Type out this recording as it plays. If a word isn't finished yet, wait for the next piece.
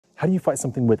How do you fight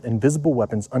something with invisible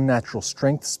weapons, unnatural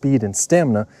strength, speed, and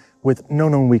stamina with no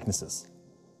known weaknesses?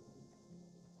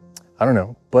 I don't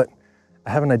know, but I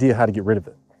have an idea how to get rid of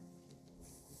it.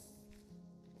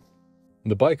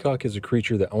 The Baykok is a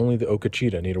creature that only the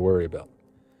Okachita need to worry about.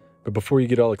 But before you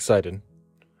get all excited,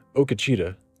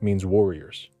 Okachita means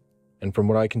warriors. And from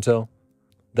what I can tell,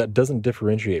 that doesn't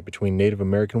differentiate between Native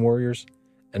American warriors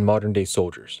and modern-day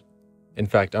soldiers. In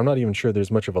fact, I'm not even sure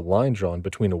there's much of a line drawn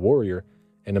between a warrior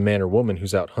and a man or woman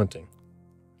who's out hunting,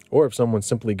 or if someone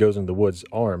simply goes into the woods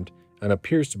armed and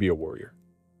appears to be a warrior.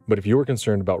 But if you're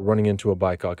concerned about running into a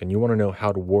Baykok and you want to know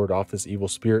how to ward off this evil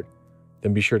spirit,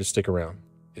 then be sure to stick around.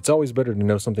 It's always better to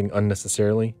know something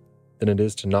unnecessarily than it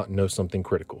is to not know something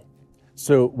critical.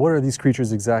 So what are these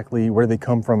creatures exactly, where do they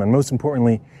come from, and most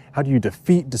importantly, how do you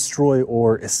defeat, destroy,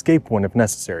 or escape one if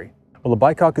necessary? Well, a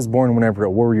Baykok is born whenever a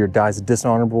warrior dies a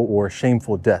dishonorable or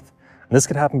shameful death. And this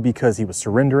could happen because he was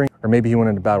surrendering, or maybe he went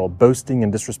into battle boasting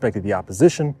and disrespected the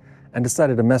opposition, and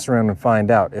decided to mess around and find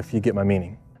out, if you get my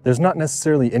meaning. There's not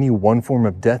necessarily any one form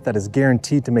of death that is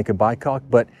guaranteed to make a Baykok,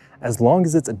 but as long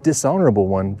as it's a dishonorable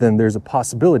one, then there's a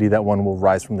possibility that one will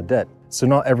rise from the dead. So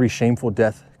not every shameful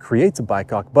death creates a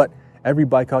Baykok, but every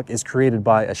Baykok is created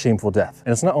by a shameful death.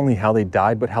 And it's not only how they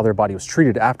died, but how their body was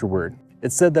treated afterward.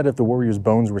 It's said that if the warrior's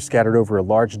bones were scattered over a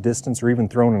large distance or even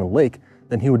thrown in a lake,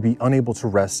 then he would be unable to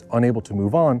rest, unable to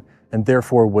move on, and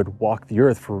therefore would walk the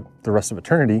earth for the rest of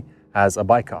eternity as a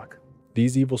Baykok.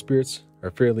 These evil spirits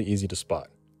are fairly easy to spot.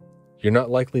 You're not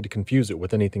likely to confuse it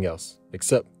with anything else,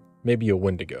 except maybe a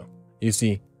Wendigo. You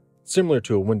see, similar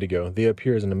to a Wendigo, they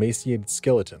appear as an emaciated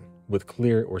skeleton with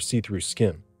clear or see-through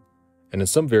skin. And in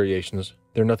some variations,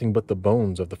 they're nothing but the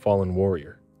bones of the fallen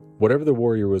warrior. Whatever the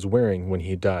warrior was wearing when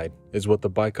he died is what the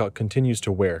Baykok continues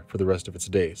to wear for the rest of its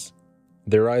days.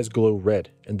 Their eyes glow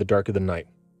red in the dark of the night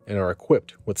and are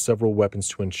equipped with several weapons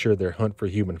to ensure their hunt for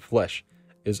human flesh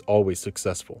is always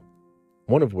successful.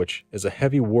 One of which is a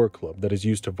heavy war club that is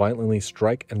used to violently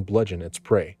strike and bludgeon its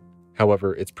prey.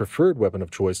 However, its preferred weapon of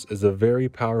choice is a very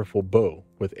powerful bow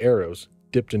with arrows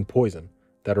dipped in poison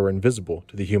that are invisible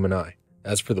to the human eye.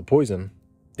 As for the poison,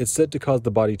 it's said to cause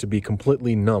the body to be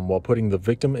completely numb while putting the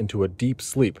victim into a deep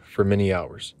sleep for many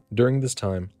hours. During this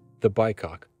time, the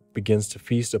Baykok begins to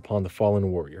feast upon the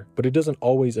fallen warrior, but it doesn't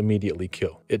always immediately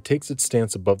kill. It takes its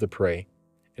stance above the prey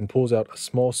and pulls out a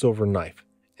small silver knife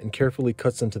and carefully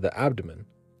cuts into the abdomen,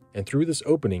 and through this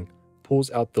opening,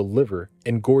 pulls out the liver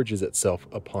and gorges itself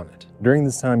upon it. During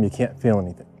this time, you can't feel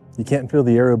anything. You can't feel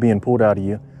the arrow being pulled out of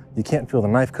you, you can't feel the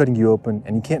knife cutting you open,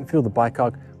 and you can't feel the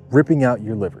Baykok ripping out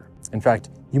your liver. In fact,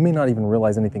 you may not even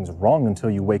realize anything's wrong until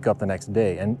you wake up the next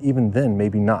day, and even then,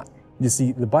 maybe not. You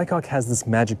see, the Baykok has this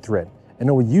magic thread, and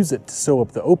it will use it to sew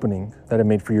up the opening that it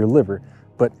made for your liver,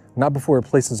 but not before it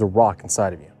places a rock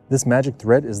inside of you. This magic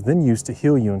thread is then used to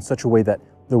heal you in such a way that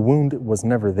the wound was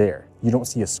never there. You don't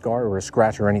see a scar or a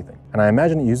scratch or anything. And I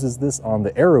imagine it uses this on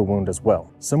the arrow wound as well.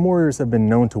 Some warriors have been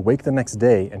known to wake the next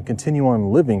day and continue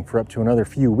on living for up to another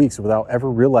few weeks without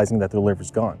ever realizing that their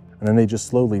liver's gone. And then they just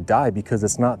slowly die because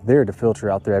it's not there to filter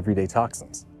out their everyday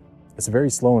toxins. It's a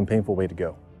very slow and painful way to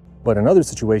go. But in other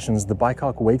situations, the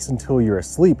Baykok wakes until you're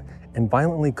asleep and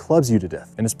violently clubs you to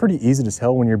death. And it's pretty easy to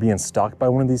tell when you're being stalked by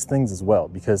one of these things as well,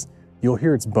 because you'll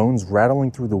hear its bones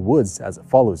rattling through the woods as it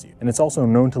follows you. And it's also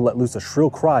known to let loose a shrill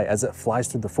cry as it flies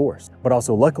through the forest. But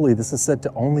also, luckily, this is said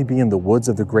to only be in the woods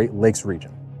of the Great Lakes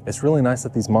region. It's really nice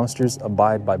that these monsters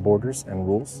abide by borders and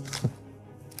rules.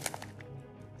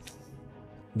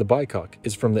 The Baykok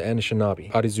is from the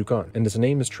Anishinaabe, Arizukan, and its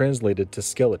name is translated to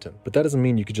skeleton, but that doesn't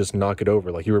mean you could just knock it over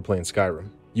like you were playing Skyrim.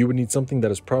 You would need something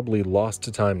that is probably lost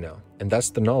to time now, and that's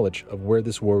the knowledge of where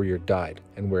this warrior died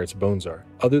and where its bones are.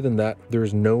 Other than that, there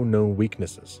is no known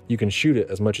weaknesses. You can shoot it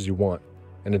as much as you want,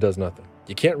 and it does nothing.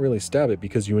 You can't really stab it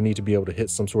because you would need to be able to hit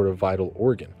some sort of vital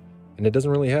organ, and it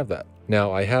doesn't really have that.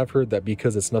 Now, I have heard that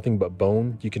because it's nothing but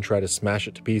bone, you can try to smash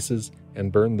it to pieces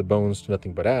and burn the bones to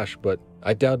nothing but ash, but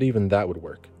I doubt even that would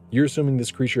work. You're assuming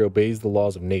this creature obeys the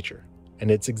laws of nature, and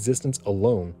its existence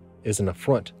alone is an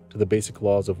affront to the basic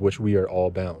laws of which we are all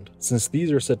bound. Since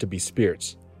these are said to be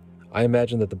spirits, I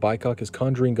imagine that the Baykok is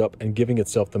conjuring up and giving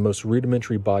itself the most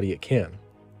rudimentary body it can.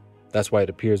 That's why it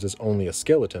appears as only a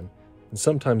skeleton, and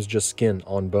sometimes just skin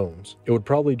on bones. It would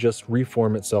probably just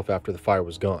reform itself after the fire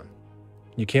was gone.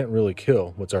 You can't really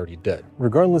kill what's already dead.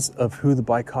 Regardless of who the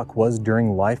Baykok was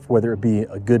during life, whether it be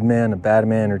a good man, a bad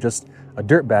man, or just a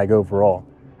dirtbag overall,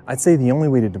 I'd say the only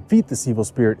way to defeat this evil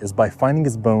spirit is by finding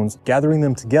its bones, gathering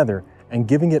them together, and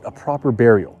giving it a proper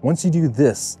burial. Once you do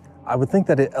this, I would think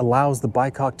that it allows the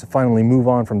Baykok to finally move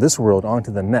on from this world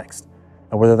onto the next.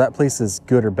 And whether that place is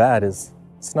good or bad is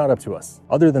It's not up to us.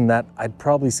 Other than that, I'd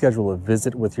probably schedule a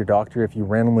visit with your doctor if you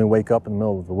randomly wake up in the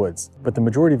middle of the woods. But the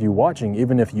majority of you watching,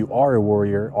 even if you are a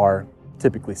warrior, are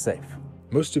typically safe.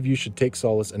 Most of you should take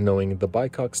solace in knowing the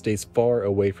Baykok stays far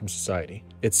away from society.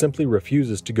 It simply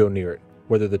refuses to go near it,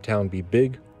 whether the town be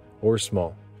big or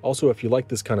small. Also, if you like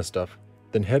this kind of stuff,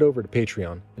 then head over to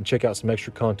Patreon and check out some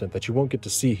extra content that you won't get to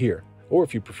see here. Or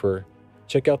if you prefer,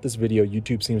 check out this video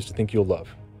YouTube seems to think you'll love.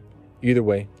 Either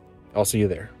way, I'll see you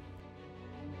there.